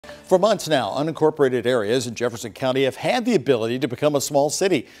For months now, unincorporated areas in Jefferson County have had the ability to become a small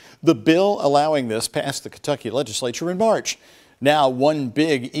city. The bill allowing this passed the Kentucky legislature in March. Now, one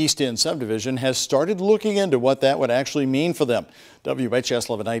big East End subdivision has started looking into what that would actually mean for them. WHS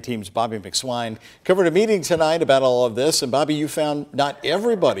 11 team's Bobby McSwine covered a meeting tonight about all of this. And Bobby, you found not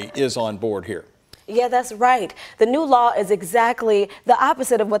everybody is on board here. Yeah, that's right. The new law is exactly the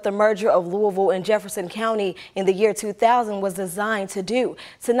opposite of what the merger of Louisville and Jefferson County in the year 2000 was designed to do.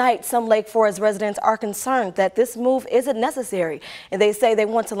 Tonight, some Lake Forest residents are concerned that this move isn't necessary, and they say they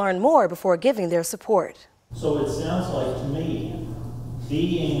want to learn more before giving their support. So it sounds like to me,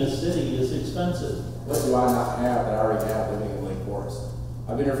 being a city is expensive. What do I not have that I already have living in Lake Forest?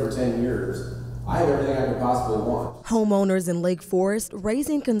 I've been here for 10 years. I have everything I could possibly want. Homeowners in Lake Forest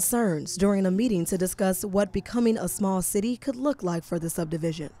raising concerns during a meeting to discuss what becoming a small city could look like for the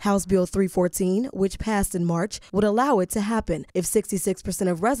subdivision. House Bill 314, which passed in March, would allow it to happen if 66%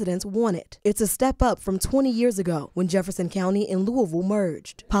 of residents want it. It's a step up from 20 years ago when Jefferson County and Louisville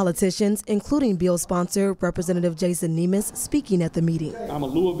merged. Politicians, including bill sponsor Representative Jason Nemes, speaking at the meeting. I'm a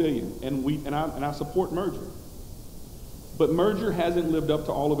Louisvillian, and I support merger. But merger hasn't lived up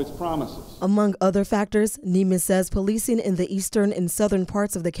to all of its promises. Among other factors, Nemes says policing in the eastern and southern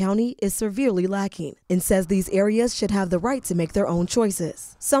parts of the county is severely lacking and says these areas should have the right to make their own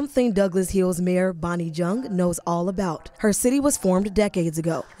choices. Something Douglas Hill's Mayor Bonnie Jung knows all about. Her city was formed decades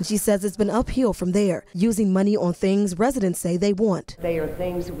ago, and she says it's been uphill from there, using money on things residents say they want. They are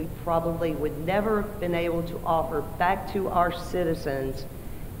things that we probably would never have been able to offer back to our citizens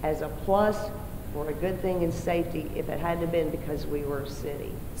as a plus or a good thing in safety if it hadn't been because we were a city.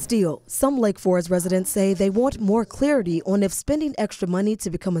 Still, some Lake Forest residents say they want more clarity on if spending extra money to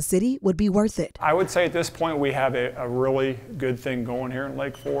become a city would be worth it. I would say at this point we have a really good thing going here in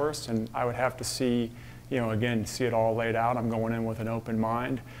Lake Forest, and I would have to see, again, see it all laid out. I'm going in with an open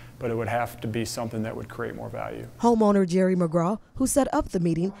mind, but it would have to be something that would create more value. Homeowner Jerry McGraw, who set up the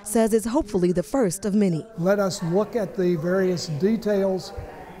meeting, says it's hopefully the first of many. Let us look at the various details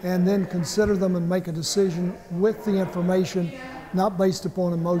and then consider them and make a decision with the information, not based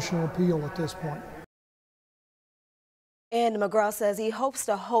upon emotional appeal at this point. And McGraw says he hopes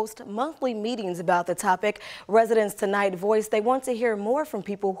to host monthly meetings about the topic. Residents tonight voiced they want to hear more from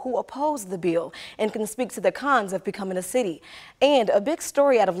people who oppose the bill and can speak to the cons of becoming a city. And a big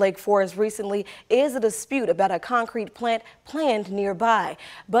story out of Lake Forest recently is a dispute about a concrete plant planned nearby.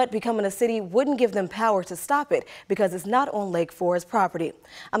 But becoming a city wouldn't give them power to stop it because it's not on Lake Forest property.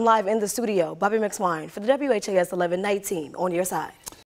 I'm live in the studio. Bobby McSwine for the WHAS 11 night team on your side.